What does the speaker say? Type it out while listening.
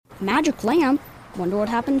Magic lamp? Wonder what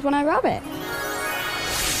happens when I rub it.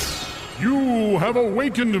 You have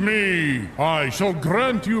awakened me. I shall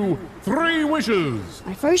grant you 3 wishes.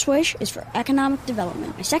 My first wish is for economic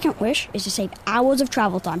development. My second wish is to save hours of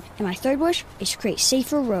travel time. And my third wish is to create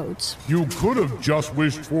safer roads. You could have just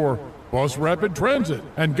wished for bus rapid transit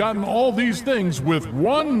and gotten all these things with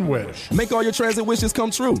 1 wish. Make all your transit wishes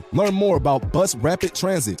come true. Learn more about bus rapid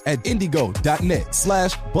transit at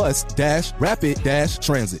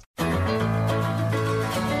indigo.net/bus-rapid-transit.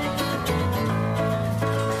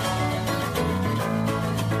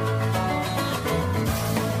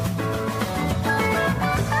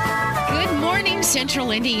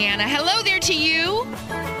 Central Indiana. Hello there to you.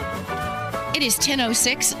 It is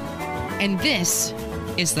 10:06, and this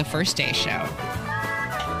is the First Day Show.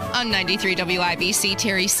 On 93 WIBC,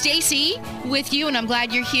 Terri, Stacy with you, and I'm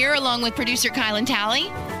glad you're here, along with producer Kyle and Tally.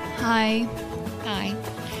 Hi. Hi.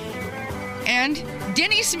 And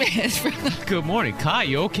Denny Smith. Good morning. Kai,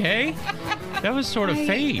 you okay? That was sort of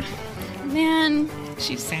fate. Man.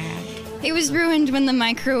 She's sad. It was ruined when the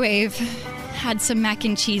microwave had some mac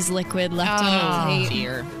and cheese liquid left on the plate.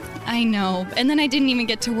 Dear. I know. And then I didn't even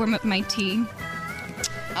get to warm up my tea.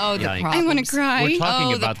 Oh, the problems. I want to cry. We're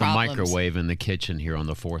talking about the problems. microwave in the kitchen here on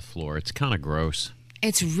the 4th floor. It's kind of gross.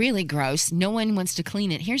 It's really gross. No one wants to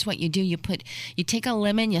clean it. Here's what you do. You take a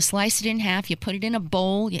lemon, you slice it in half, you put it in a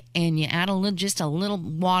bowl, and you add just a little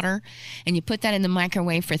water, and you put that in the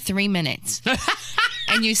microwave for 3 minutes.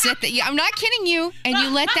 And you set I'm not kidding you. And you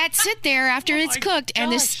let that sit there after it's cooked,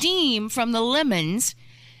 and the steam from the lemons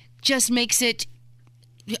just makes it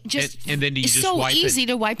and then you just so wipe easy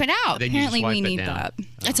to wipe it out. Then Apparently we need down. that.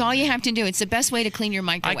 That's all you have to do. It's the best way to clean your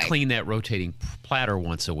microwave. I clean that rotating platter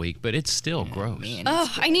once a week, but it's still gross. Man,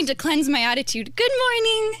 I need to cleanse my attitude. Good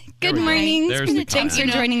morning. Good morning. There's the Thanks for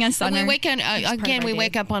time. joining us on we our wake on again. We day.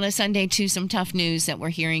 wake up on a Sunday to some tough news that we're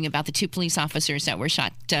hearing about the 2 police officers that were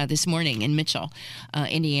shot this morning in Mitchell,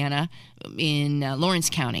 Indiana, in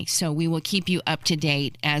Lawrence County. So we will keep you up to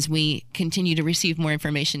date as we continue to receive more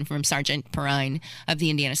information from Sergeant Perrine of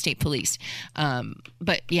the Indiana State Police.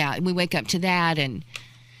 But yeah, we wake up to that, and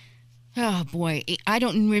oh boy, I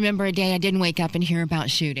don't remember a day I didn't wake up and hear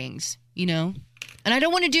about shootings. You know. And I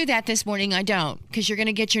don't want to do that this morning. I don't, because you're going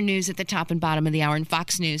to get your news at the top and bottom of the hour, and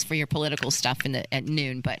Fox News for your political stuff at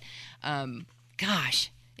noon. But,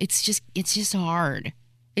 gosh, it's just hard.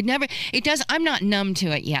 It does. I'm not numb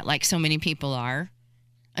to it yet, like so many people are.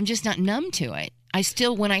 I'm just not numb to it. I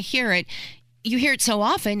still, when I hear it, you hear it so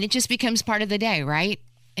often, it just becomes part of the day, right?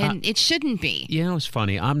 And it shouldn't be. You know, it's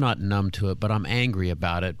funny. I'm not numb to it, but I'm angry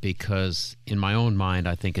about it because in my own mind,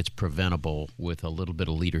 I think it's preventable with a little bit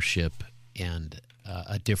of leadership and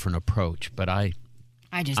a different approach, but I'm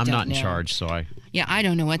not in charge, so I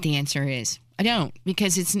don't know what the answer is. I don't,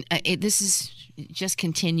 because this just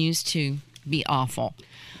continues to be awful.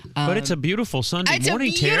 But it's a beautiful Sunday morning,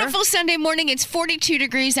 It's a beautiful Sunday morning. It's 42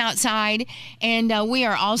 degrees outside, and we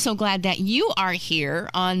are also glad that you are here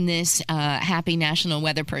on this happy National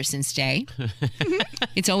Weather Person's Day.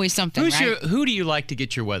 It's always something, right? Who do you like to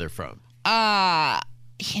get your weather from? I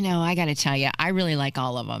got to tell you, I really like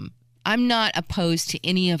all of them. I'm not opposed to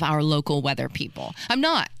any of our local weather people. I'm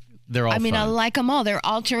not. They're all fun. I like them all. They're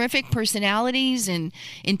all terrific personalities and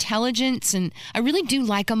intelligence, and I really do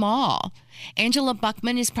like them all. Angela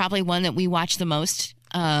Buckman is probably one that we watch the most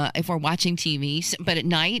if we're watching TV. But at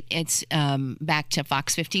night, it's back to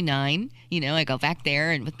Fox 59. I go back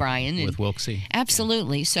there and with Brian. With Wilksey.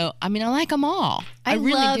 Absolutely. Yeah. So, I like them all. I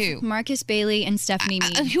really love do. Marcus Bailey and Stephanie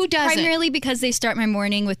Mead. Who doesn't? Primarily because they start my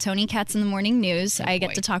morning with Tony Katz in the Morning News. I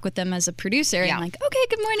get to talk with them as a producer. Yeah. And I'm like, okay,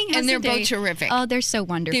 good morning. How's and they're the day? both terrific. Oh, they're so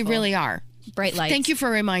wonderful. They really are. Bright lights. Thank you for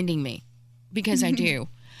reminding me, because I do.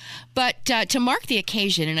 But to mark the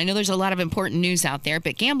occasion, and I know there's a lot of important news out there,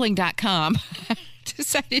 but gambling.com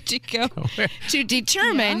decided to go to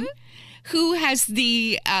determine who has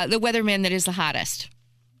the weatherman that is the hottest.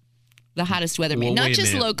 The hottest weatherman, well, not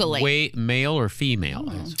just locally. Male or female?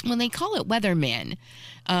 Well, they call it weathermen,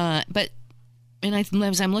 but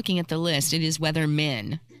as I'm looking at the list, it is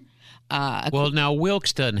weathermen. Well, now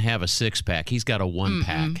Wilkes doesn't have a 6-pack; he's got a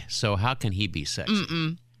 1-pack. So how can he be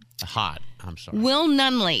sexy? Hot. I'm sorry. Will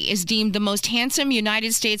Nunley is deemed the most handsome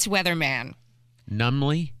United States weatherman.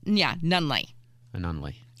 Nunley? Yeah, Nunley.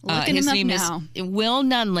 Nunley. Looking his him name up now. is Will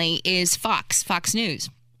Nunley is Fox News.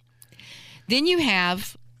 Then you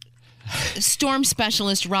have storm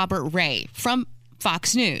specialist Robert Ray from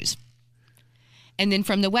Fox News. And then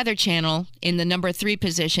from the Weather Channel, in the number 3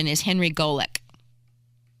 position is Henry Golick.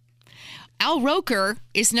 Al Roker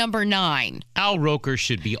is number 9. Al Roker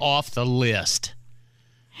should be off the list.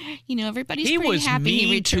 Everybody's he pretty was happy he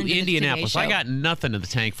mean returned to the Indianapolis. Today Show. I got nothing in the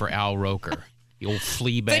tank for Al Roker, the old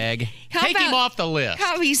flea bag. Take about him off the list.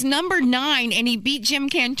 How he's number 9 and he beat Jim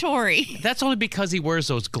Cantori. That's only because he wears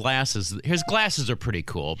those glasses. His glasses are pretty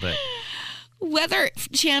cool, but Weather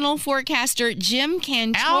Channel forecaster Jim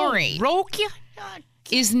Cantori Al Roker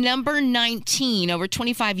is number 19 over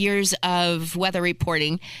 25 years of weather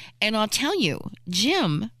reporting, and I'll tell you,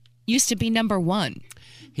 Jim used to be number 1.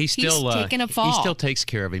 He's still taking a fall. He still takes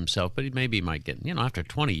care of himself, but maybe he might get, after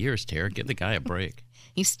 20 years, Terri, give the guy a break.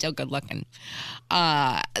 He's still good looking.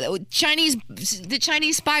 The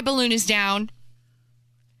Chinese spy balloon is down.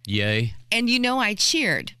 Yay. And I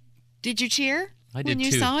cheered. Did you cheer? I did when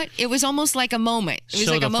you too. saw it? It was almost like a moment. It was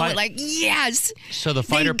So like the a moment like, yes. So the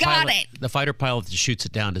fighter they got pilot, it. the fighter pilot that shoots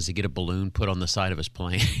it down, does he get a balloon put on the side of his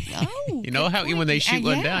plane? Oh, you know how point. when they shoot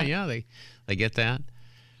one Yeah. down, they get that.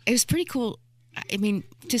 It was pretty cool. I mean,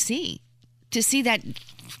 to see that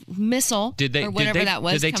missile or whatever that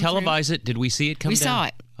was. Did they come televise through. it? Did we see it come We down? saw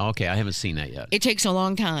it. Okay, I haven't seen that yet. It takes a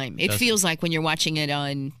long time. It feels like when you're watching it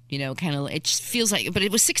on, it just feels like, but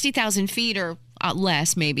it was 60,000 feet or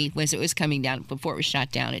less maybe as it was coming down before it was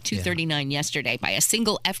shot down at 2:39 yesterday by a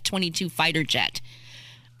single F-22 fighter jet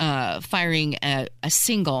firing a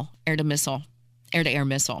single air-to-air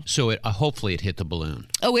missile. So hopefully it hit the balloon.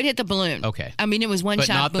 Oh, it hit the balloon. Okay. I mean, it was one but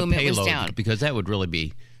shot, not boom, the it was payload, down. because that would really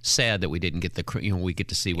be sad that we didn't get we get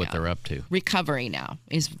to see what they're up to. Recovery now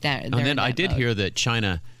is that. And then I did hear that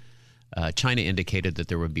China indicated that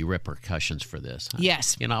there would be repercussions for this.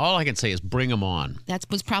 Yes. All I can say is bring them on. That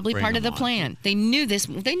was probably Bring part of the them on. plan. They knew this.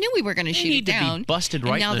 They knew we were going to shoot They it need down. to be busted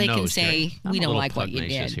right and now in the they nose. can say, Terri. I'm we a don't little like what you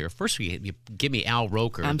pugnacious did. here. First, you give me Al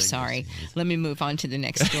Roker. I'm sorry. Let me move on to the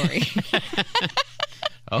next story.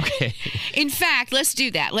 Okay. In fact, let's do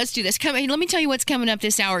that. Let's do this. Let me tell you what's coming up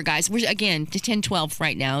this hour, guys. We're, again, to 10:12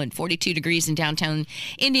 right now and 42 degrees in downtown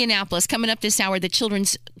Indianapolis. Coming up this hour, the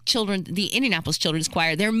Indianapolis Children's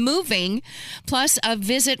Choir. They're moving, plus a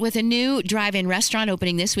visit with a new drive-in restaurant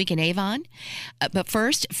opening this week in Avon. But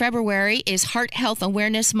first, February is Heart Health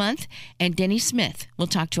Awareness Month, and Denny Smith will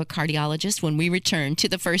talk to a cardiologist when we return to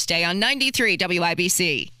the first day on 93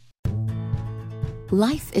 WIBC.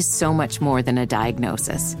 Life is so much more than a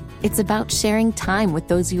diagnosis. It's about sharing time with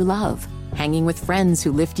those you love, hanging with friends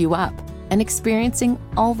who lift you up, and experiencing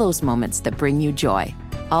all those moments that bring you joy.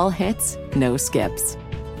 All hits, no skips.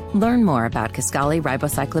 Learn more about Kisqali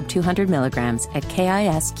Ribociclib 200 milligrams at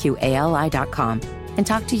KISQALI.com and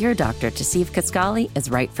talk to your doctor to see if Kisqali is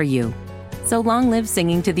right for you. So long live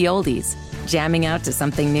singing to the oldies, jamming out to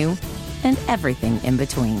something new, and everything in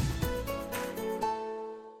between.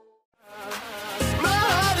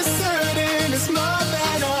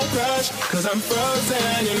 Cause I'm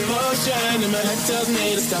frozen in motion and my head tells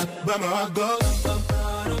me to stop, but my heart goes.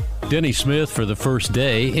 Denny Smith for the first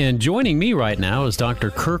day, and joining me right now is Dr.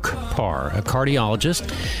 Kirk Parr, a cardiologist.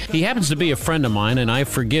 He happens to be a friend of mine, and I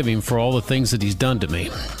forgive him for all the things that he's done to me.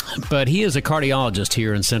 But he is a cardiologist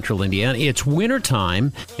here in central Indiana. It's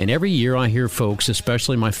wintertime, and every year I hear folks,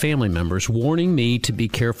 especially my family members, warning me to be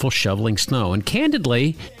careful shoveling snow. And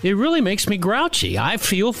candidly, it really makes me grouchy. I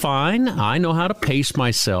feel fine. I know how to pace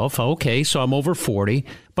myself. Okay, so I'm over 40.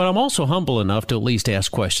 But I'm also humble enough to at least ask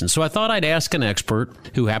questions. So I thought I'd ask an expert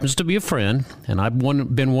who happens to be a friend, and I've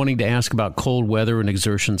been wanting to ask about cold weather and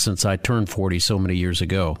exertion since I turned 40 so many years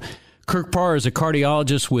ago. Kirk Parr is a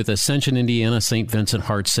cardiologist with Ascension, Indiana, St. Vincent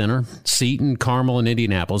Heart Center, Seton, Carmel, and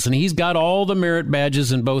Indianapolis. And he's got all the merit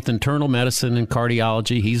badges in both internal medicine and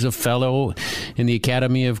cardiology. He's a fellow in the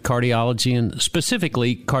Academy of Cardiology and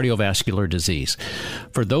specifically cardiovascular disease.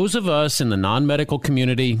 For those of us in the non-medical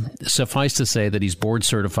community, suffice to say that he's board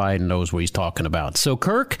certified and knows what he's talking about. So,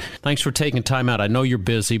 Kirk, thanks for taking time out. I know you're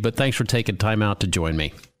busy, but thanks for taking time out to join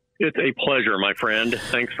me. It's a pleasure, my friend.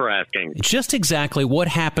 Thanks for asking. Just exactly what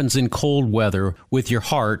happens in cold weather with your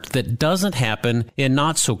heart that doesn't happen in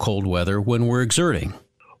not so cold weather when we're exerting?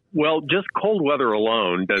 Well, just cold weather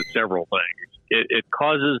alone does several things. It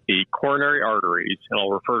causes the coronary arteries, and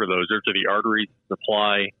I'll refer to those are the arteries that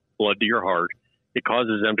supply blood to your heart. It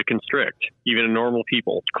causes them to constrict, even in normal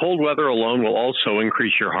people. Cold weather alone will also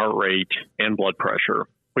increase your heart rate and blood pressure,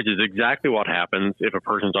 which is exactly what happens if a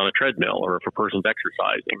person's on a treadmill or if a person's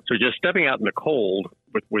exercising. So just stepping out in the cold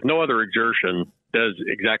with no other exertion does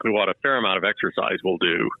exactly what a fair amount of exercise will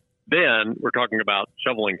do. Then we're talking about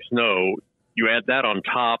shoveling snow. You add that on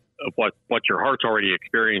top of what your heart's already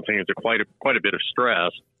experiencing is quite a bit of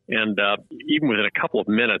stress. And even within a couple of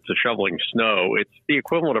minutes of shoveling snow, it's the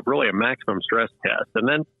equivalent of really a maximum stress test. And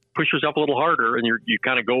then push yourself a little harder and you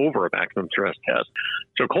kind of go over a maximum stress test.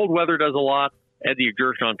 So cold weather does a lot. Add the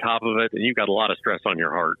exertion on top of it, and you've got a lot of stress on your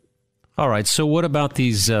heart. All right. So what about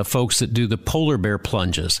these folks that do the polar bear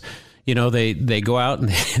plunges? You know, they go out and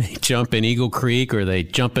they jump in Eagle Creek or they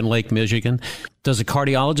jump in Lake Michigan. Does a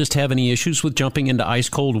cardiologist have any issues with jumping into ice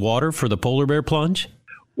cold water for the polar bear plunge?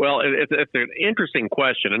 Well, it's an interesting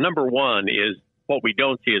question. And number one is what we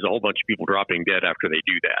don't see is a whole bunch of people dropping dead after they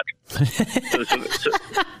do that.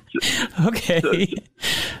 Okay.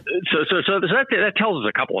 So that tells us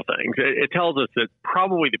a couple of things. It tells us that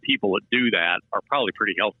probably the people that do that are probably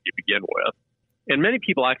pretty healthy to begin with. And many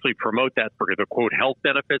people actually promote that for the, quote, health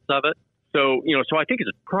benefits of it. So I think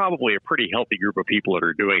it's probably a pretty healthy group of people that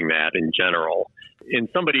are doing that in general. In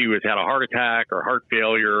somebody who has had a heart attack or heart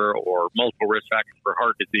failure or multiple risk factors for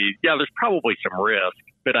heart disease, yeah, there's probably some risk.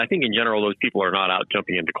 But I think in general, those people are not out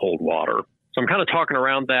jumping into cold water. So I'm kind of talking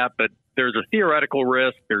around that, but there's a theoretical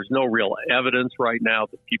risk. There's no real evidence right now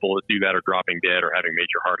that people that do that are dropping dead or having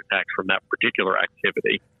major heart attacks from that particular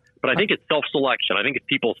activity. But I think it's self-selection. I think it's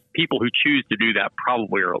people who choose to do that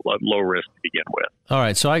probably are at low risk to begin with. All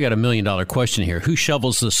right, so I got $1 million question here. Who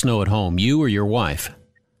shovels the snow at home, you or your wife?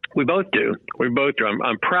 We both do.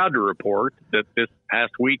 I'm proud to report that this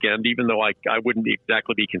past weekend, even though I wouldn't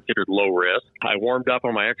exactly be considered low risk, I warmed up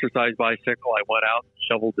on my exercise bicycle. I went out,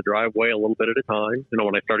 shoveled the driveway a little bit at a time.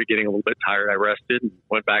 When I started getting a little bit tired, I rested and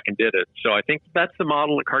went back and did it. So I think that's the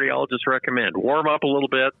model that cardiologists recommend. Warm up a little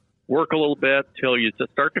bit, work a little bit till you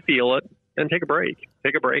start to feel it, and take a break.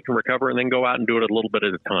 Take a break and recover, and then go out and do it a little bit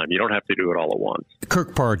at a time. You don't have to do it all at once.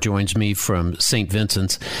 Kirk Parr joins me from St.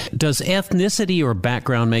 Vincent's. Does ethnicity or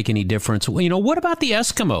background make any difference? What about the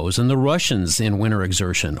Eskimos and the Russians in winter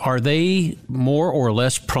exertion? Are they more or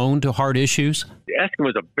less prone to heart issues? The Eskimo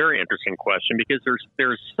is a very interesting question because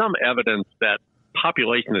there's some evidence that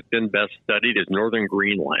population that's been best studied is northern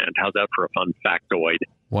Greenland. How's that for a fun factoid?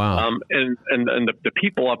 Wow. And the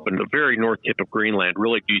people up in the very north tip of Greenland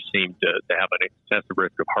really do seem to have an excessive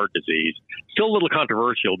risk of heart disease. Still a little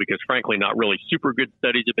controversial because, frankly, not really super good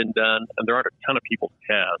studies have been done, and there aren't a ton of people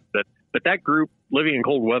to test. But that group living in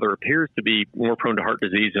cold weather appears to be more prone to heart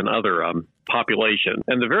disease than other populations.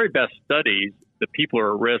 And the very best studies, the people who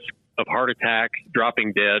are at risk of heart attacks,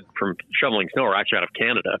 dropping dead from shoveling snow are actually out of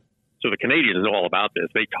Canada. So the Canadians know all about this.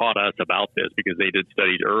 They taught us about this because they did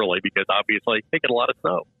studies early because obviously they get a lot of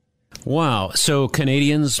snow. Wow. So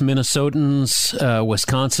Canadians, Minnesotans,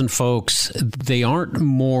 Wisconsin folks, they aren't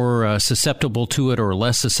more susceptible to it or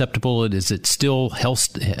less susceptible. Is it still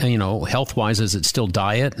health-wise, is it still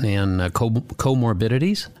diet and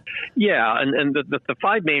comorbidities? Yeah. And the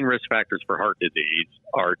five main risk factors for heart disease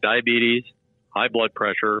are diabetes, high blood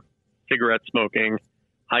pressure, cigarette smoking,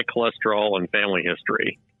 high cholesterol, and family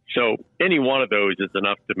history. So any one of those is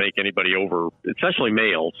enough to make anybody especially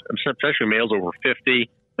males over 50,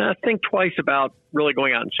 think twice about really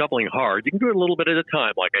going out and shoveling hard. You can do it a little bit at a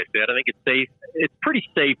time, like I said. I think it's safe. It's pretty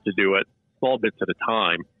safe to do it small bits at a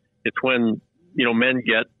time. It's when, men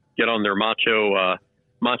get on their macho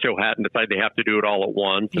hat and decide they have to do it all at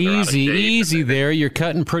once. Easy there. You're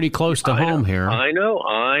cutting pretty close to home here. I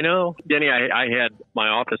know. Denny, I had my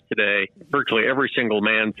office today. Virtually every single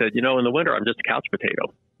man said, in the winter, I'm just a couch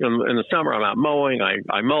potato. In the summer, I'm out mowing.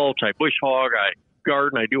 I mulch, I bush hog, I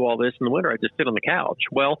garden, I do all this. In the winter, I just sit on the couch.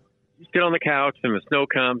 Well, you sit on the couch and the snow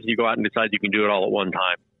comes, you go out and decide you can do it all at one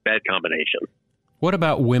time. Bad combination. What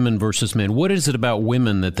about women versus men? What is it about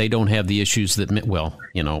women that they don't have the issues that,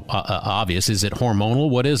 obvious? Is it hormonal?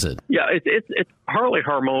 What is it? Yeah, it's partly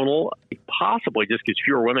hormonal, possibly just because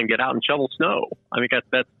fewer women get out and shovel snow. I mean,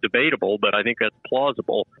 that's debatable, but I think that's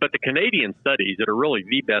plausible. But the Canadian studies that are really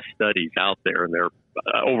the best studies out there, and they're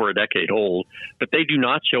over a decade old, but they do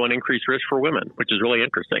not show an increased risk for women, which is really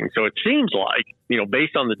interesting. So it seems like,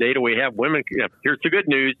 based on the data we have, here's the good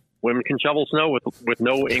news. Women can shovel snow with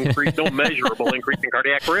no measurable increase in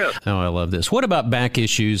cardiac risk. Oh, I love this. What about back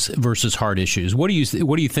issues versus heart issues? What do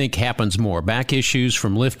you think happens more, back issues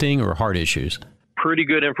from lifting or heart issues? Pretty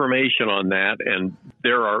good information on that, and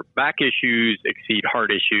there are back issues exceed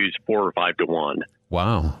heart issues 4 or 5 to 1.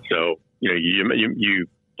 Wow. So you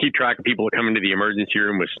keep track of people that come into the emergency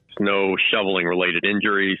room with snow shoveling related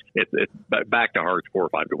injuries. It's back to hearts 4 or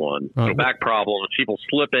 5 to 1. So back problems, people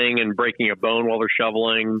slipping and breaking a bone while they're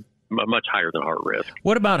shoveling, much higher than heart risk.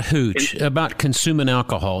 What about hooch? About consuming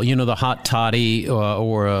alcohol? The hot toddy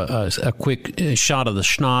or a quick shot of the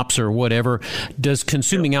schnapps or whatever. Does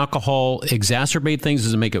consuming alcohol exacerbate things?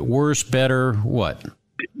 Does it make it worse, better? What?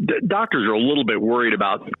 Doctors are a little bit worried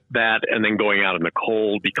about that and then going out in the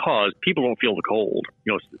cold because people don't feel the cold.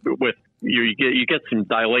 You get some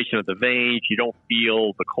dilation of the veins. You don't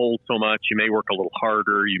feel the cold so much. You may work a little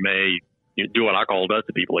harder. You may do what alcohol does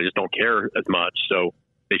to people. They just don't care as much. So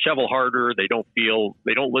they shovel harder. They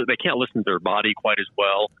can't listen to their body quite as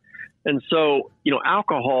well. And so,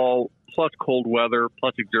 alcohol plus cold weather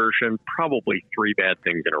plus exertion, probably 3 bad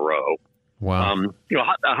things in a row. Wow.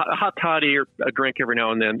 A hot toddy or a drink every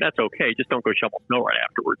now and then, that's okay. Just don't go shovel snow right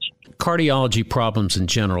afterwards. Cardiology problems in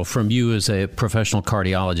general, from you as a professional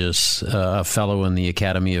cardiologist, a fellow in the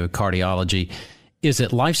Academy of Cardiology, is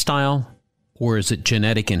it lifestyle or is it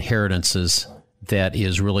genetic inheritances that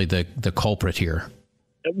is really the culprit here?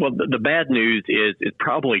 Well, the bad news is it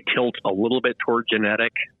probably tilts a little bit toward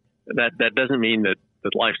genetic. That doesn't mean that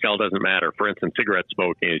lifestyle doesn't matter. For instance, cigarette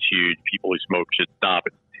smoking is huge. People who smoke should stop.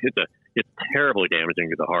 It's terribly damaging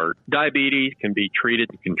to the heart. Diabetes can be treated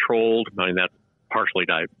and controlled. I mean, that's partially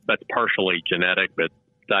genetic, but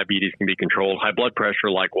diabetes can be controlled. High blood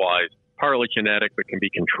pressure, likewise, partly genetic, but can be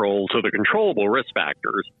controlled. So the controllable risk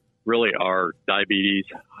factors really are diabetes,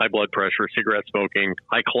 high blood pressure, cigarette smoking.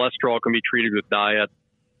 High cholesterol can be treated with diet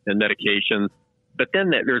and medications. But then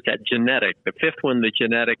there's that genetic, the fifth one, the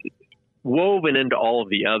genetic, woven into all of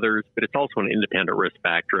the others, but it's also an independent risk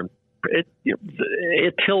factor.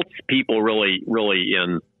 It tilts people really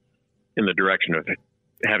in the direction of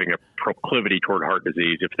having a proclivity toward heart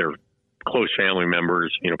disease if they're close family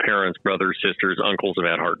members, parents, brothers, sisters, uncles have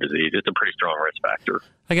had heart disease. It's a pretty strong risk factor.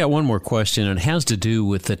 I got one more question. It has to do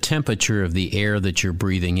with the temperature of the air that you're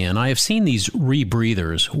breathing in. I have seen these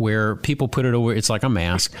rebreathers where people put it over, it's like a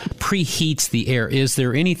mask, preheats the air. Is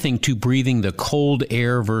there anything to breathing the cold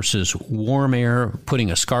air versus warm air,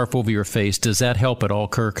 putting a scarf over your face? Does that help at all,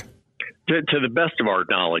 Kirk? To the best of our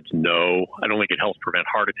knowledge, no. I don't think it helps prevent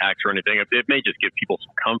heart attacks or anything. It may just give people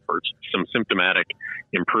some comfort, some symptomatic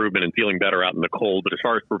improvement and feeling better out in the cold. But as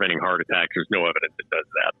far as preventing heart attacks, there's no evidence it does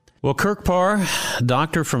that. Well, Kirk Parr,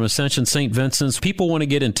 doctor from Ascension St. Vincent's, people want to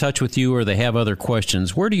get in touch with you or they have other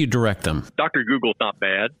questions. Where do you direct them? Dr. Google's not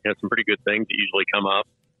bad. It has some pretty good things that usually come up.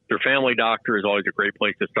 Their family doctor is always a great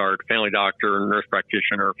place to start. Family doctor, nurse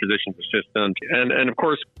practitioner, physician's assistant. And of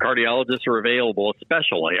course, cardiologists are available,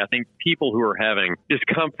 especially. I think people who are having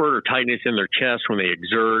discomfort or tightness in their chest when they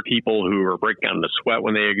exert, people who are breaking out into sweat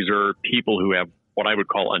when they exert, people who have what I would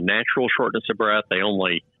call unnatural shortness of breath. They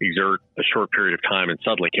only exert a short period of time and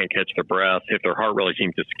suddenly can't catch their breath. If their heart really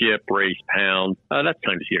seems to skip, race, pound, that's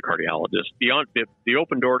time to see a cardiologist. The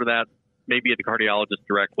open door to that, maybe at the cardiologist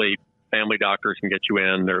directly. Family doctors can get you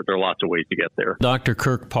in. There are lots of ways to get there. Dr.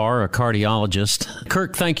 Kirk Parr, a cardiologist.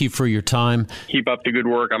 Kirk, thank you for your time. Keep up the good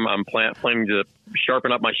work. I'm planning to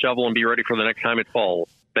sharpen up my shovel and be ready for the next time it falls.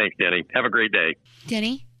 Thanks, Denny. Have a great day.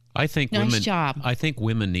 Denny? I think nice job. I think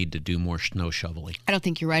women need to do more snow shoveling. I don't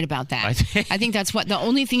think you're right about that. I think that's the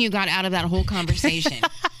only thing you got out of that whole conversation.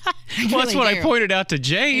 Well, that's what I pointed out to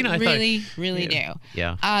Jane. I really do.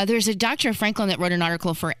 Yeah. There's a Dr. in Franklin that wrote an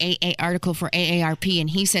article for AARP, and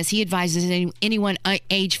he says he advises anyone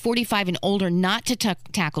age 45 and older not to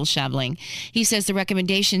tackle shoveling. He says the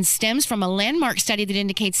recommendation stems from a landmark study that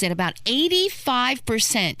indicates that about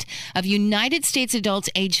 85% of United States adults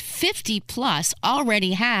age 50 plus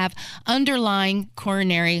already have underlying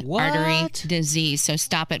coronary artery disease. So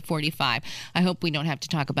stop at 45. I hope we don't have to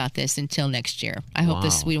talk about this until next year. I hope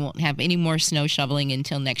we won't have any more snow shoveling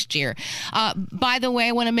until next year. By the way,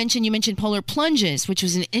 I want to mention, you mentioned polar plunges, which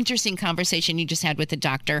was an interesting conversation you just had with the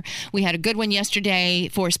doctor. We had a good one yesterday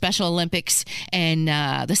for Special Olympics and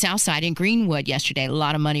the South Side in Greenwood yesterday. A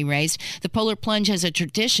lot of money raised. The polar plunge has a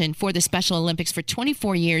tradition for the Special Olympics for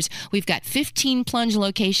 24 years. We've got 15 plunge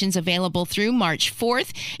locations available through March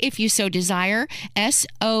 4th. If you so desire,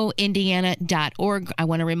 soindiana.org. I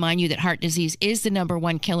want to remind you that heart disease is the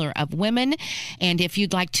 #1 killer of women. And if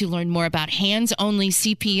you'd like to learn more about hands-only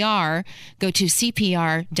CPR, go to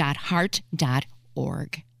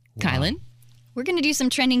cpr.heart.org. Kylan? We're going to do some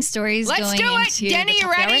trending stories. Let's do it. Denny, you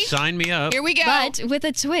ready? Sign me up. Here we go. But with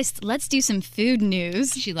a twist, let's do some food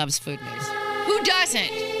news. She loves food news. Who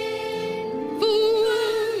doesn't?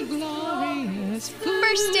 Food, glorious food.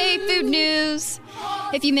 First day food news.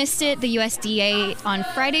 If you missed it, the USDA on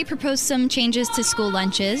Friday proposed some changes to school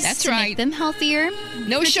lunches. That's to right. Make them healthier.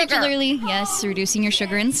 No sugar. Particularly, yes, reducing your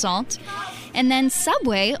sugar and salt. And then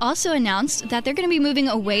Subway also announced that they're going to be moving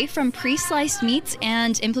away from pre-sliced meats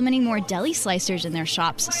and implementing more deli slicers in their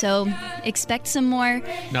shops. So expect some more,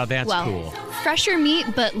 now that's cool. Fresher meat,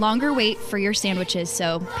 but longer wait for your sandwiches.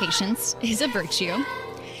 So patience is a virtue.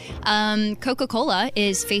 Coca-Cola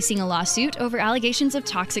is facing a lawsuit over allegations of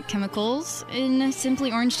toxic chemicals in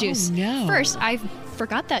Simply Orange juice. Oh, no. First, I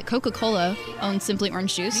forgot that Coca-Cola owns Simply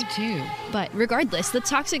Orange juice. Me too. But regardless, the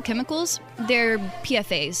toxic chemicals, they're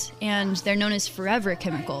PFAs, and they're known as forever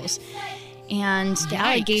chemicals. And the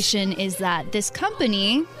allegation is that this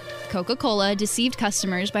company, Coca-Cola, deceived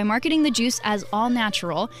customers by marketing the juice as all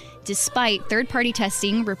natural, despite third-party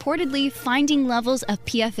testing reportedly finding levels of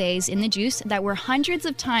PFAs in the juice that were hundreds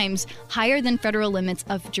of times higher than federal limits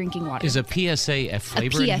of drinking water. Is a PSA a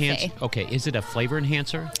flavor enhancer? Okay, is it a flavor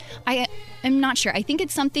enhancer? I am not sure. I think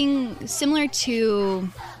it's something similar to,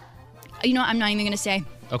 I'm not even going to say.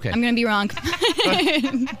 Okay. I'm going to be wrong.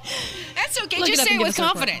 That's okay. Just say it with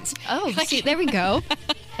confidence. Oh, see, there we go.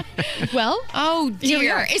 Well. Oh,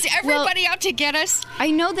 dear. Is everybody out to get us? I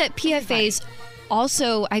know that PFAs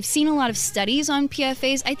also, I've seen a lot of studies on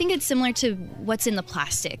PFAs. I think it's similar to what's in the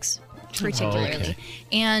plastics, particularly. Okay.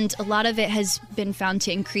 And a lot of it has been found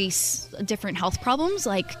to increase different health problems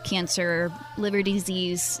like cancer, liver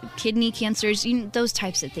disease, kidney cancers, those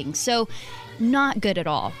types of things. So not good at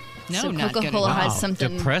all. No, so not good at Coca-Cola all. has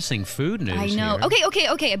something Depressing food news. I know. Here.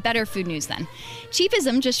 Okay. A better food news then.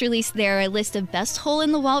 Cheapism just released their list of best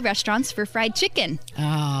hole-in-the-wall restaurants for fried chicken.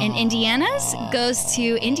 Oh. And Indiana's goes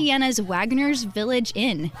to Indiana's Wagner's Village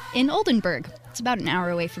Inn in Oldenburg. It's about an hour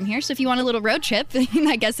away from here, so if you want a little road trip,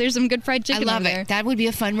 I guess there's some good fried chicken. I love over there. it. That would be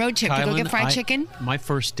a fun road trip to go get fried chicken. My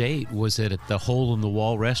first date was at the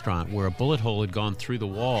hole-in-the-wall restaurant where a bullet hole had gone through the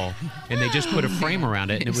wall, and they just put a frame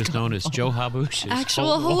around it, and it was known as Joe Habush's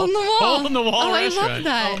Actual hole-in-the-wall. Hole-in-the-wall restaurant. I love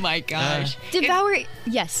that. Oh, my gosh.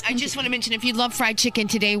 Yes. I just want to mention, if you love fried chicken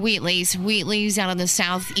today, Wheatley's out on the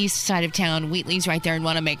southeast side of town. Wheatley's right there in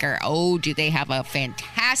Wanamaker. Oh, do they have a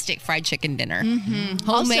fantastic fried chicken dinner. Mm-hmm.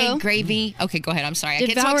 Homemade Also, gravy. Okay, go ahead. I'm sorry. I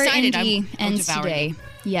get so Devour excited. Indy ends Devour today. Indy.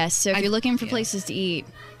 Yes, so if you're looking for places to eat,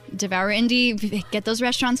 Devour Indy, get those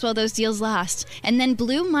restaurants while those deals last. And then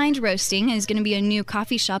Blue Mind Roasting is going to be a new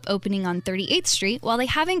coffee shop opening on 38th Street. While they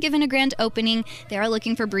haven't given a grand opening, they are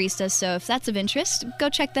looking for baristas, so if that's of interest, go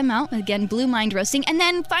check them out. Again, Blue Mind Roasting. And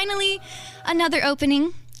then finally, another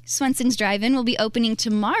opening. Swenson's Drive-In will be opening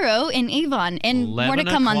tomorrow in Avon, and more to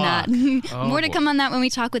come on that. More to come on that when we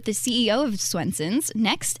talk with the CEO of Swenson's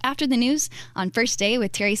next after the news on First Day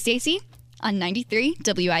with Terri Stacy on 93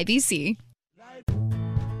 WIBC.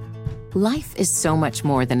 Life is so much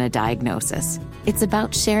more than a diagnosis. It's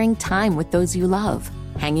about sharing time with those you love,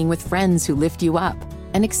 hanging with friends who lift you up,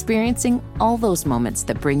 and experiencing all those moments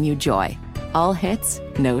that bring you joy. All hits,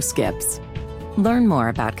 no skips. Learn more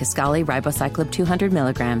about Kisqali Ribociclib 200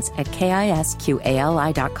 milligrams at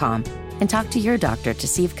KISQALI.com and talk to your doctor to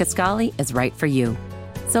see if Kisqali is right for you.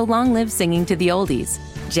 So long live singing to the oldies,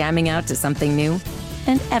 jamming out to something new,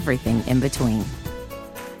 and everything in between.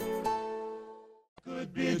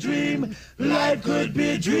 Could be a dream, life could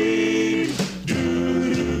be a dream.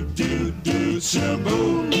 Do, do, do,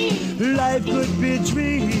 shaboom. Life could be a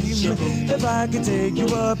dream. If I could take you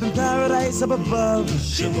up in paradise up above.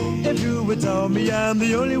 If you would tell me I'm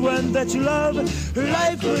the only one that you love.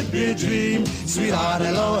 Life could be a dream. Sweetheart,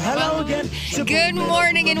 hello again. Good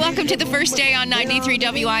morning and welcome to the First Day on 93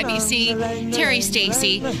 WIBC. Terri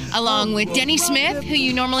Stacy, along with Denny Smith, who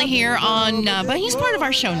you normally hear on, but he's part of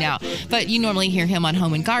our show now, but you normally hear him on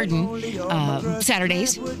Home and Garden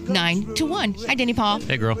Saturdays, 9 to 1. Hi, Denny Paul.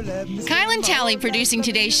 Hey, girl. Kylan Talley producing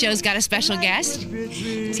today's show's got a special guest.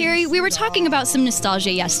 Terri, we were talking about some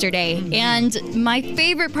nostalgia yesterday, and my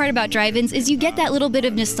favorite part about drive-ins is you get that little bit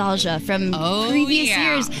of nostalgia from previous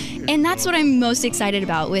years, and that's what I'm most excited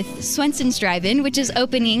about with Swenson's Drive-In, which is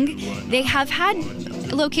opening. They have had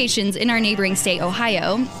locations in our neighboring state,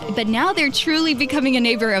 Ohio, but now they're truly becoming a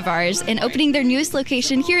neighbor of ours and opening their newest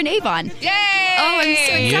location here in Avon. Yay! Oh, I'm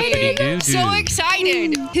so excited. Yippity-doo-doo. So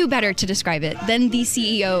excited. Who better to describe it than the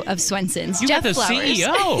CEO of Swenson's, You Jeff got the Flowers.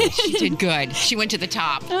 CEO. She did good. She went to the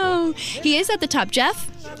top. Oh, he is at the top. Jeff,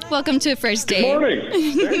 welcome to First Day. Good morning.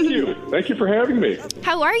 Thank you. Thank you for having me.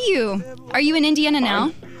 How are you? Are you in Indiana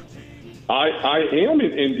now? I am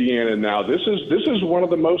in Indiana now. This is one of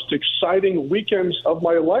the most exciting weekends of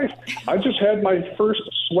my life. I just had my first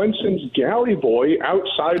Swenson's Galley Boy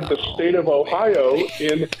outside the state of Ohio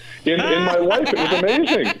in my life. It was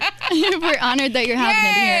amazing. We're honored that you're having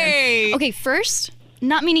it here. Okay, first,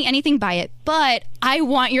 not meaning anything by it, but I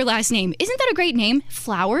want your last name. Isn't that a great name?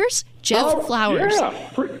 Flowers? Jeff Flowers.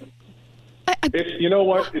 Yeah. It's, you know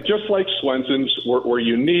what? It's just like Swenson's, we're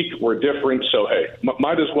unique, we're different. So hey,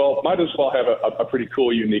 might as well have a pretty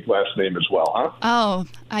cool, unique last name as well, huh? Oh,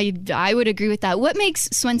 I would agree with that. What makes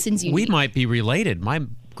Swenson's unique? We might be related. My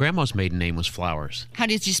grandma's maiden name was Flowers. How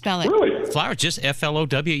did you spell it? Really? Flowers, just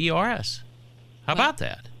Flowers. How about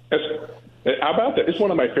that? How about that? It's one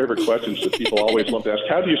of my favorite questions that people always love to ask.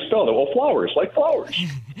 How do you spell it? Well, flowers, like flowers.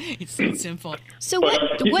 It's so simple. So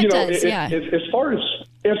But, what does?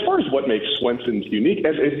 As far as what makes Swenson's unique,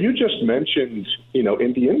 as you just mentioned, in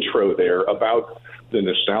the intro there about the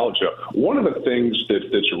nostalgia. One of the things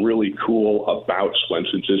that's really cool about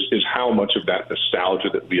Swenson's is how much of that nostalgia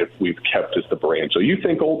that we've kept as the brand. So you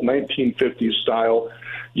think old 1950s style,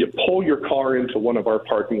 you pull your car into one of our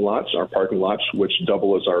parking lots which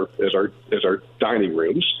double as our dining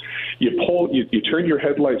rooms. You turn your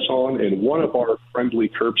headlights on, and one of our friendly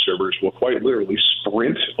curb servers will quite literally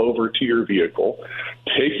sprint over to your vehicle,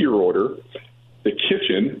 take your order. The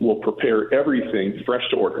kitchen will prepare everything fresh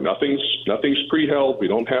to order. Nothing's pre-held. We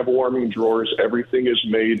don't have warming drawers. Everything is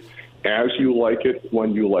made as you like it,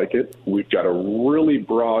 when you like it. We've got a really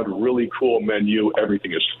broad, really cool menu.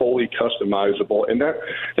 Everything is fully customizable. And that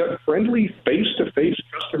friendly face-to-face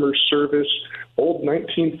customer service, old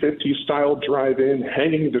 1950s style drive-in,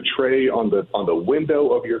 hanging the tray on the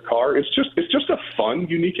window of your car, it's just a fun,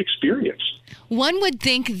 unique experience. One would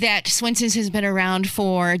think that Swenson's has been around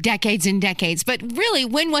for decades and decades, but really,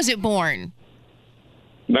 when was it born?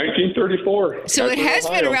 1934. So it has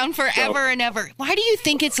been around forever and ever. Why do you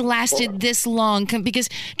think it's lasted this long? Because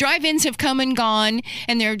drive-ins have come and gone,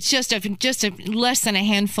 and there's just less than a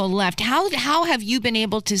handful left. How have you been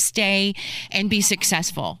able to stay and be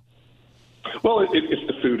successful? Well, it's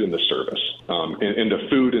the food and the service. And the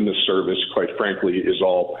food and the service, quite frankly, is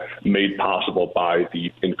all made possible by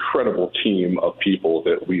the incredible team of people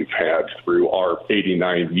that we've had through our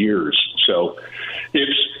 89 years. So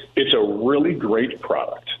it's a really great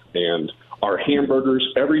product. And our hamburgers,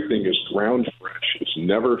 everything is ground fresh. It's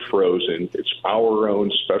never frozen. It's our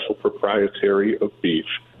own special proprietary of beef.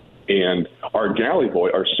 And our Galley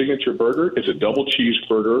Boy, our signature burger, is a double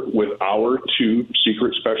cheeseburger with our 2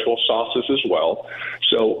 secret special sauces as well.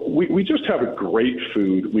 So we just have a great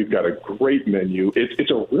food. We've got a great menu.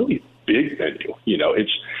 It's a really big menu. You know,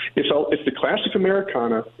 it's the classic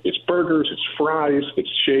Americana. It's burgers, it's fries, it's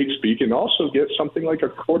shakes, but you can also get something like a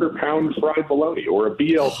quarter-pound fried bologna or a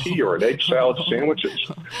BLT or an egg salad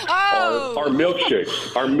sandwiches. Oh! Our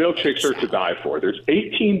milkshakes are to die for. There's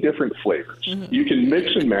 18 different flavors. Mm-hmm. You can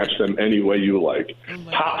mix and match them any way you like.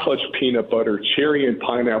 Hot fudge peanut butter, cherry and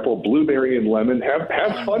pineapple, blueberry and lemon.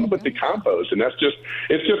 Have fun with the combos, and it's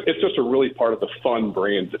just a really part of the fun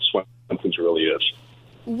brand that Swenson's really is.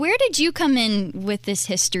 Where did you come in with this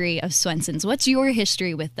history of Swenson's? What's your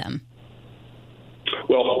history with them?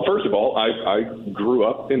 Well, first of all, I grew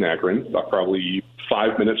up in Akron, probably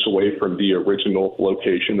 5 minutes away from the original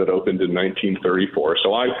location that opened in 1934.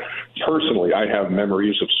 So I have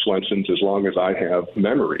memories of Swenson's as long as I have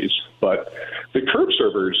memories. But the curb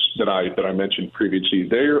servers that I mentioned previously,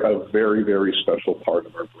 they're a very, very special part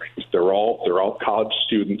of our brand. They're all college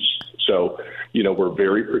students. So, we're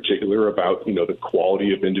very particular about, the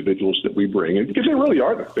quality of individuals that we bring in, because they really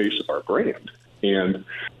are the face of our brand. And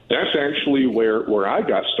that's actually where I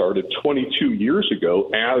got started 22 years ago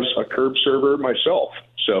as a curb server myself.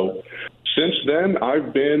 So since then,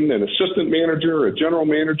 I've been an assistant manager, a general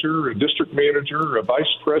manager, a district manager, a vice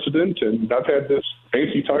president, and I've had this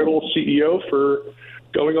fancy title CEO for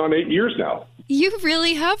going on 8 years now. You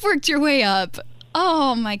really have worked your way up.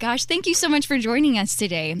 Oh my gosh, thank you so much for joining us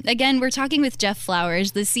today. Again, we're talking with Jeff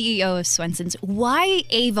Flowers, the CEO of Swenson's. Why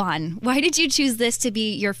Avon? Why did you choose this to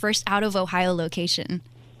be your first out of Ohio location?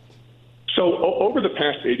 So over the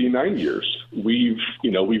past 89 years, we've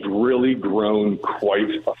really grown quite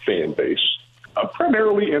a fan base,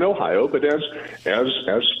 primarily in Ohio. But as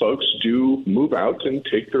folks do move out and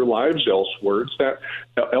take their lives elsewhere,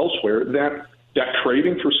 that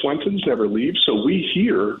craving for Swenson's never leaves. So we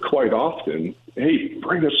hear quite often, hey,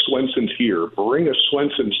 bring us Swenson's here, bring us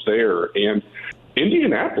Swenson's there. And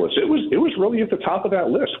Indianapolis, it was really at the top of that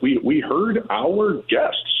list. We heard our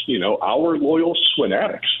guests, our loyal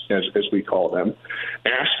Swinatics, as we call them,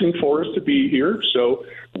 asking for us to be here. So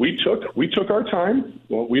we took our time.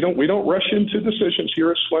 Well, we don't rush into decisions here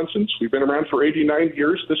at Swenson's. We've been around for 89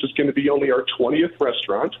 years. This is going to be only our 20th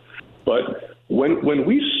restaurant. But when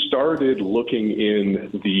we started looking in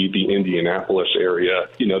the Indianapolis area,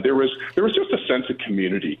 there was just a sense of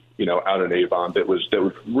community, out in Avon that was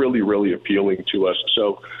really, really appealing to us.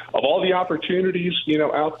 So of all the opportunities,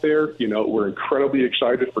 out there, we're incredibly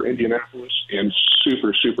excited for Indianapolis and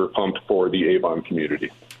super, super pumped for the Avon community.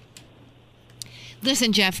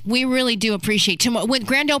 Listen, Jeff, we really do appreciate when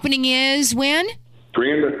grand opening is when?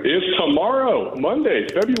 Grand is tomorrow, Monday,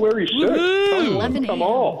 February 6th. Come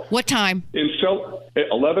all. What time? At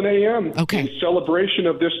 11 a.m. Okay. In celebration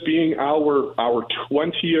of this being our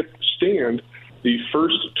 20th stand, the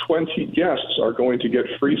first 20 guests are going to get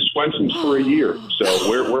free Swenson's for a year. So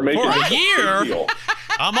we're making For a this year? big deal.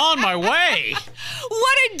 I'm on my way.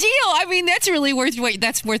 What a deal! I mean, that's really worth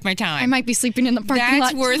my time. I might be sleeping in the parking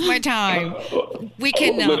lot. That's worth my time. We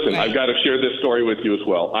can Listen, I've got to share this story with you as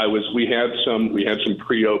well. We had some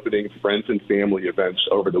pre-opening friends and family events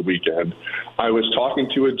over the weekend. I was talking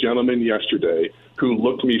to a gentleman yesterday who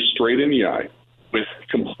looked me straight in the eye with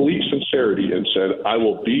complete sincerity and said, I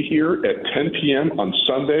will be here at 10 p.m. on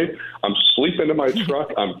Sunday. I'm sleeping in my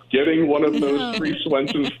truck. I'm getting one of those free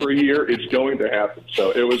Swensons for a year. It's going to happen.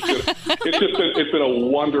 So it's been a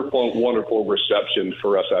wonderful, wonderful reception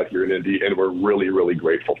for us out here in Indy, and we're really, really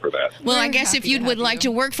grateful for that. Well, I guess if you would like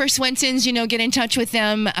to work for Swenson's, get in touch with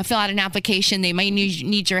them, fill out an application. They might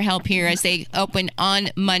need your help here as they open on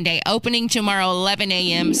Monday. Opening tomorrow, 11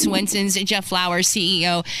 a.m. Swenson's. Jeff Flowers,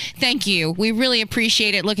 CEO. Thank you. We really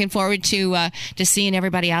appreciate it. Looking forward to seeing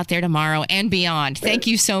everybody out there tomorrow and beyond. Thank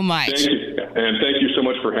you so much. Thank you. And thank you so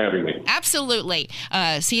much for having me. Absolutely.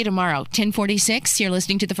 See you tomorrow, 1046. You're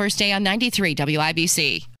listening to The First Day on 93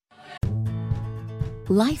 WIBC.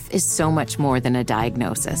 Life is so much more than a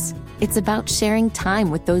diagnosis. It's about sharing time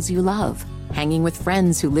with those you love, hanging with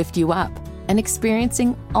friends who lift you up, and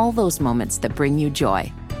experiencing all those moments that bring you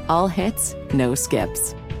joy. All hits, no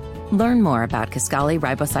skips. Learn more about Kisqali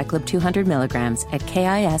Ribociclib 200 milligrams at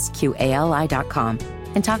KISQALI.com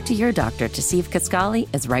and talk to your doctor to see if Kisqali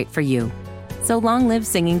is right for you. So long live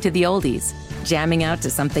singing to the oldies, jamming out to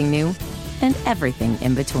something new, and everything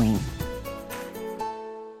in between.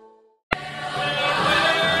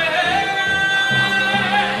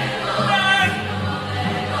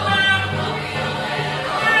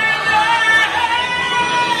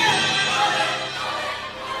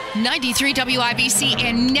 93 WIBC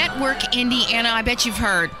and Network Indiana. I bet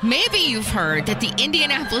maybe you've heard that the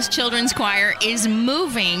Indianapolis Children's Choir is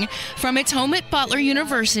moving from its home at Butler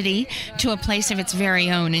University to a place of its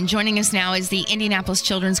very own. And joining us now is the Indianapolis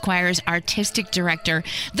Children's Choir's artistic director,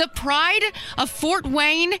 the pride of Fort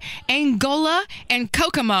Wayne, Angola, and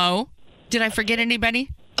Kokomo. Did I forget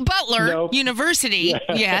anybody? Butler University,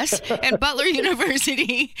 yes, at Butler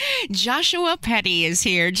University. Joshua Petty is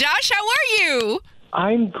here. Josh, how are you?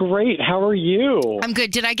 I'm great. How are you? I'm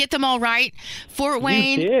good. Did I get them all right? Fort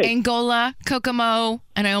Wayne, Angola, Kokomo,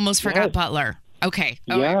 and I almost forgot Butler. Okay.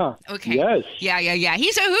 Yeah. Okay. Yes. Yeah.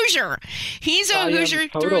 He's a Hoosier. He's a Hoosier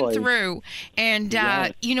through and through. And,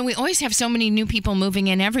 we always have so many new people moving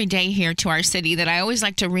in every day here to our city that I always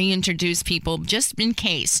like to reintroduce people just in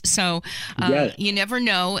case. So you never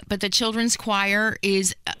know. But the Children's Choir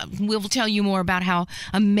we'll tell you more about how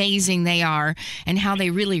amazing they are and how they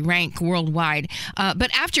really rank worldwide. But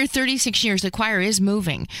after 36 years, the choir is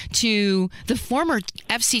moving to the former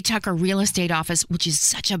F.C. Tucker Real Estate Office, which is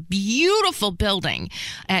such a beautiful building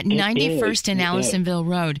at 91st and Allisonville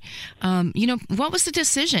Road. What was the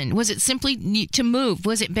decision? Was it simply to move?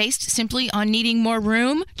 Was it based simply on needing more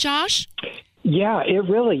room, Josh? Yeah, it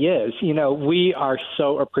really is. We are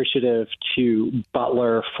so appreciative to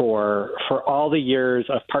Butler for all the years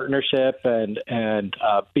of partnership and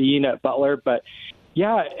being at Butler. But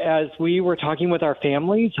yeah, as we were talking with our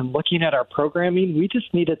families and looking at our programming, we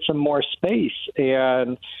just needed some more space.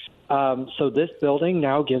 And so this building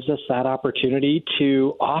now gives us that opportunity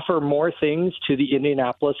to offer more things to the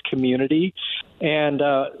Indianapolis community. And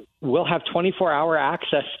we'll have 24-hour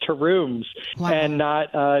access to rooms and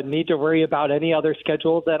not need to worry about any other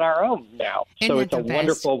schedule than our own now. So it's a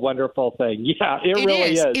wonderful, wonderful thing. Yeah, it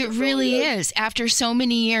really is. It really is. After so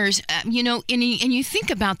many years, and you think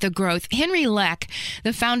about the growth. Henry Leck,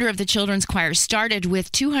 the founder of the Children's Choir, started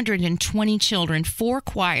with 220 children, 4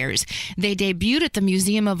 choirs. They debuted at the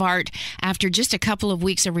Museum of Art after just a couple of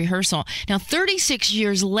weeks of rehearsal. Now, 36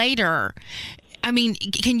 years later,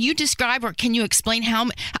 can you describe or can you explain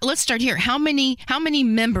let's start here. How many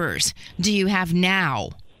members do you have now?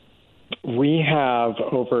 We have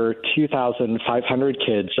over 2,500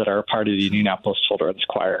 kids that are part of the Indianapolis Children's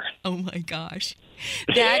Choir. Oh, my gosh.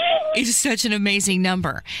 That is such an amazing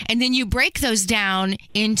number. And then you break those down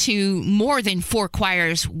into more than 4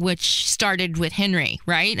 choirs, which started with Henry,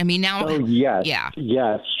 right? Now. Oh, yes. Yeah.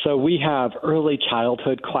 Yes. So we have early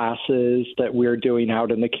childhood classes that we're doing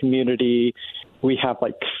out in the community. We have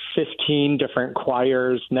 15 different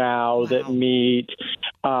choirs now that meet.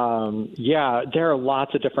 There are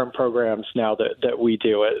lots of different programs now that we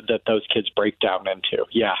do that those kids break down into.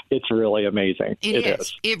 Yeah, it's really amazing. It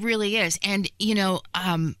is. It really is. And,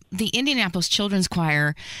 the Indianapolis Children's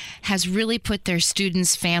Choir has really put their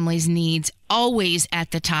students' families' needs always at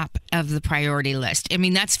the top of the priority list.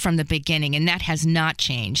 That's from the beginning, and that has not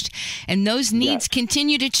changed. And those needs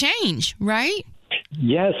continue to change, right?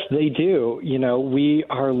 Yes, they do. We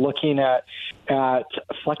are looking at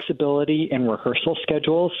flexibility in rehearsal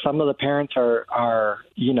schedules. Some of the parents are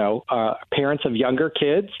parents of younger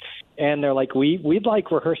kids, and they're like, we'd like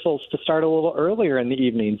rehearsals to start a little earlier in the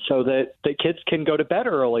evening so that the kids can go to bed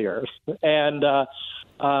earlier. And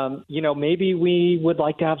maybe we would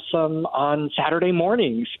like to have some on Saturday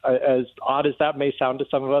mornings, as odd as that may sound to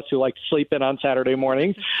some of us who like to sleep in on Saturday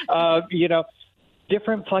mornings.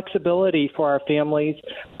 Different flexibility for our families,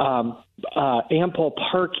 ample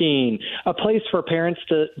parking, a place for parents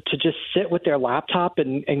to just sit with their laptop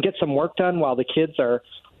and get some work done while the kids are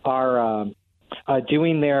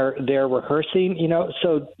doing their rehearsing.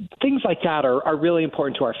 So things like that are really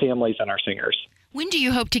important to our families and our singers. When do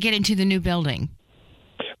you hope to get into the new building?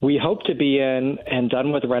 We hope to be in and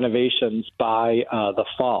done with renovations by the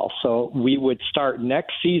fall. So we would start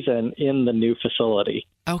next season in the new facility.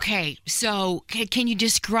 Okay, so can you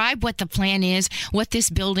describe what the plan is, what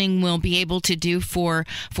this building will be able to do for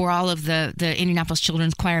all of the Indianapolis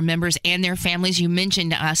Children's Choir members and their families? You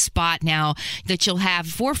mentioned a spot now that you'll have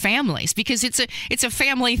for families, because it's a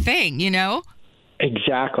family thing,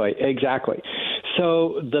 Exactly.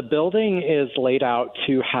 So the building is laid out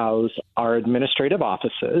to house our administrative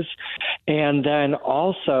offices, and then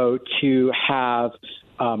also to have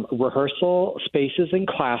rehearsal spaces and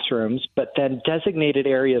classrooms, but then designated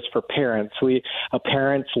areas for parents. A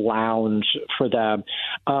parents lounge for them.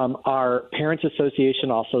 Our Parents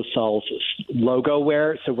Association also sells logo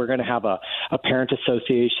wear, so we're going to have a Parent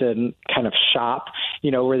Association kind of shop,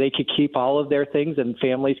 where they could keep all of their things, and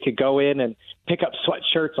families could go in and pick up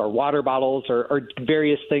sweatshirts or water bottles or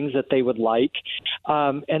various things that they would like.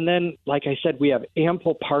 And then, like I said, we have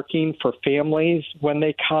ample parking for families when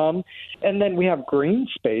they come. And then we have green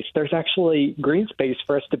space. There's actually green space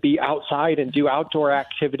for us to be outside and do outdoor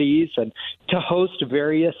activities and to host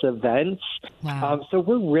various events. Wow. So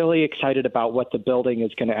we're really excited about what the building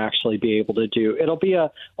is going to actually be able to do. It'll be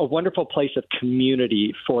a wonderful place of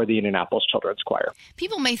community for the Indianapolis Children's Choir.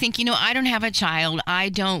 People may think, I don't have a child. I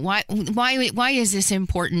don't. Why is this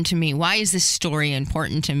important to me? Why is this story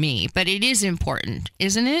important to me? But it is important,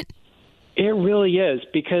 isn't it? It really is,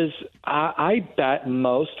 because I bet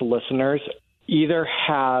most listeners either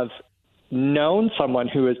have known someone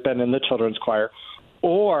who has been in the children's choir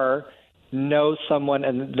or know someone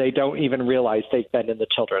and they don't even realize they've been in the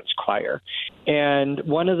children's choir. And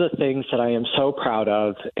one of the things that I am so proud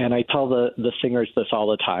of, and I tell the singers this all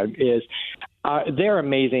the time, is they're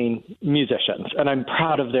amazing musicians, and I'm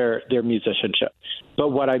proud of their musicianship. But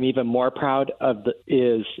what I'm even more proud of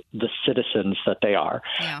is the citizens that they are,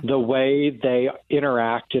 the way they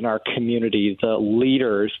interact in our community, the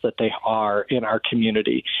leaders that they are in our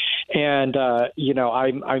community. And,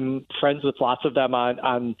 I'm friends with lots of them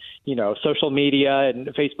on social media and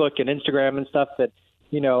Facebook and Instagram and stuff that,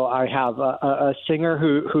 I have a singer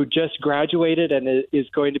who just graduated and is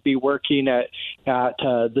going to be working at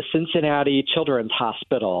the Cincinnati Children's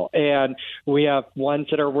Hospital. And we have ones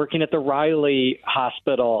that are working at the Riley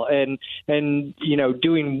Hospital and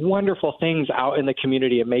doing wonderful things out in the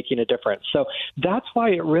community and making a difference. So that's why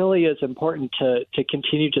it really is important to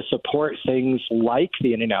continue to support things like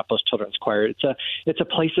the Indianapolis Children's Choir. It's a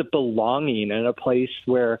place of belonging and a place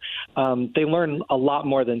where they learn a lot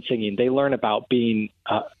more than singing. They learn about being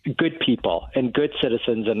good people and good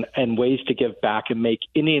citizens and ways to give back and make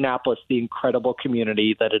Indianapolis the incredible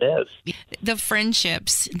community that it is. The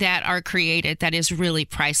friendships that are created, that is really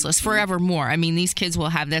priceless forevermore. I mean, these kids will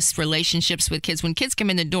have this relationships with kids. When kids come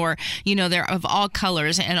in the door, they're of all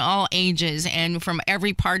colors and all ages and from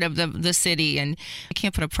every part of the city. And I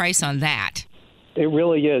can't put a price on that. It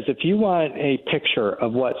really is. If you want a picture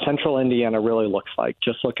of what Central Indiana really looks like,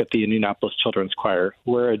 just look at the Indianapolis Children's Choir.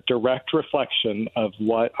 We're a direct reflection of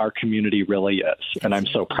what our community really is, and I'm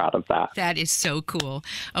so proud of that. That is so cool.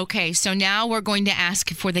 Okay, so now we're going to ask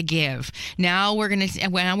for the give. Now we're going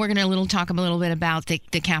to talk a little bit about the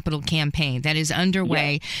capital campaign that is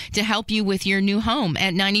underway to help you with your new home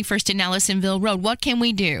at 91st and Ellisonville Road. What can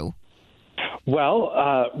we do?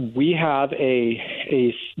 Well, we have a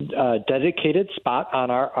dedicated spot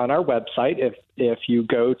on our website. If you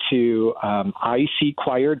go to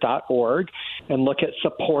icchoir.org and look at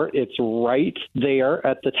support, it's right there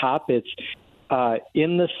at the top. It's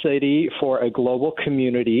in the city for a global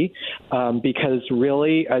community, because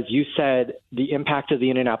really, as you said, the impact of the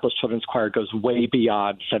Indianapolis Children's Choir goes way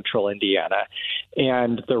beyond Central Indiana,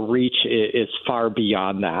 and the reach is far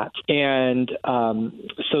beyond that. And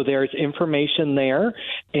so there's information there,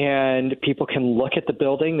 and people can look at the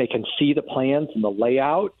building. They can see the plans and the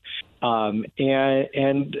layout.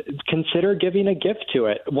 and consider giving a gift to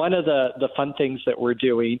it. One of the fun things that we're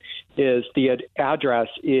doing is the address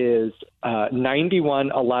is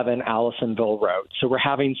 9111 Allisonville Road. So we're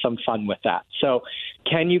having some fun with that. So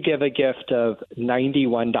can you give a gift of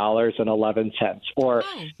 $91.11 or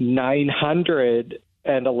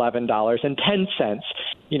 $911.10?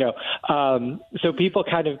 So people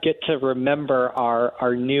kind of get to remember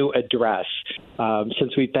our new address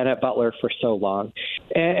since we've been at Butler for so long.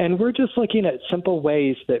 And we're just looking at simple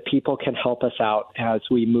ways that people can help us out as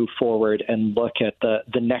we move forward and look at the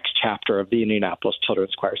next chapter of the Indianapolis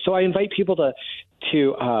Children's Choir. So I invite people to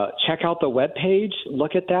check out the webpage,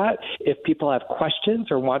 look at that. If people have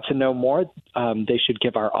questions or want to know more, they should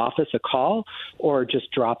give our office a call or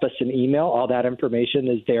just drop us an email. All that information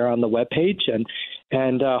is there on the webpage.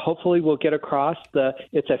 And hopefully we'll get across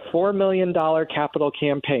it's a $4 million capital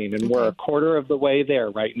campaign, and we're a quarter of the way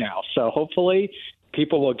there right now. So hopefully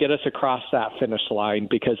people will get us across that finish line,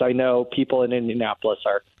 because I know people in Indianapolis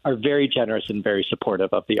are very generous and very supportive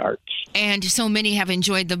of the arts. And so many have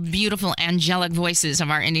enjoyed the beautiful angelic voices of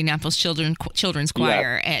our Indianapolis Children's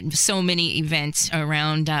Choir at so many events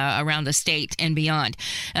around the state and beyond.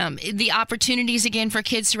 The opportunities, again, for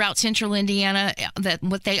kids throughout central Indiana, that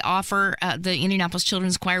what they offer, the Indianapolis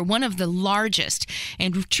Children's Choir, one of the largest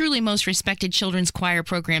and truly most respected children's choir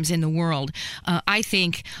programs in the world. I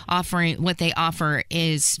think offering what they offer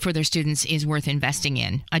is for their students is worth investing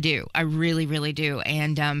in. I do. I really, really do.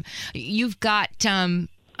 And you've got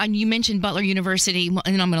you mentioned Butler University,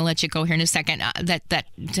 and I'm going to let you go here in a second.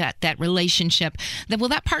 That relationship, will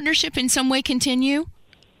that partnership in some way continue?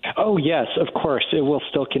 Oh, yes, of course. It will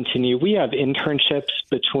still continue. We have internships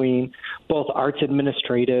between both arts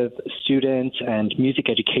administrative students and music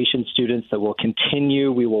education students that will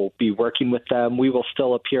continue. We will be working with them. We will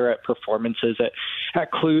still appear at performances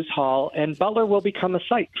at Clues Hall, and Butler will become a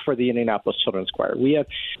site for the Indianapolis Children's Choir. We have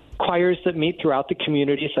choirs that meet throughout the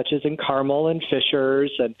community, such as in Carmel and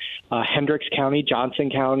Fishers and Hendricks County,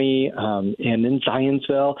 Johnson County, and in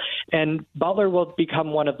Zionsville. And Butler will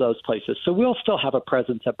become one of those places. So we'll still have a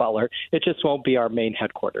presence at Butler. It just won't be our main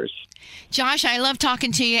headquarters. Josh, I love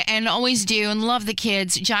talking to you and always do, and love the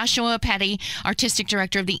kids. Joshua Petty, Artistic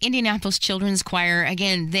Director of the Indianapolis Children's Choir.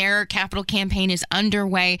 Again, their capital campaign is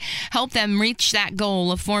underway. Help them reach that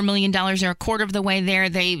goal of $4 million. They're a quarter of the way there.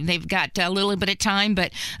 They've got a little bit of time,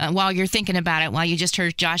 but while you're thinking about it, while you just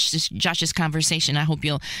heard Josh's conversation, I hope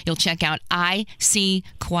you'll check out icchoir.org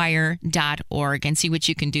and see what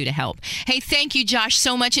you can do to help. Hey, thank you, Josh,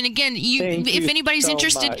 so much. And again, if anybody's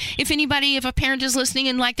interested, if a parent is listening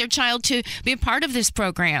and like their child to be a part of this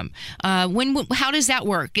program, how does that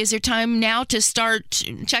work? Is there time now to start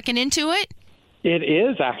checking into it? It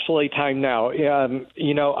is actually time now.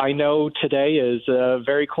 I know today is a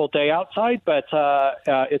very cold day outside, but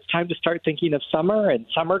it's time to start thinking of summer and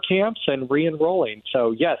summer camps and re-enrolling.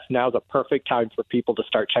 So, yes, now's a perfect time for people to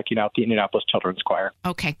start checking out the Indianapolis Children's Choir.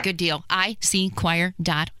 Okay, good deal.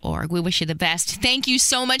 icchoir.org. We wish you the best. Thank you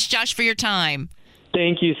so much, Josh, for your time.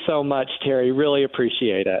 Thank you so much, Terry. Really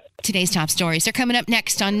appreciate it. Today's top stories are coming up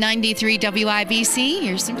next on 93 WIBC.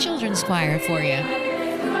 Here's some children's choir for you.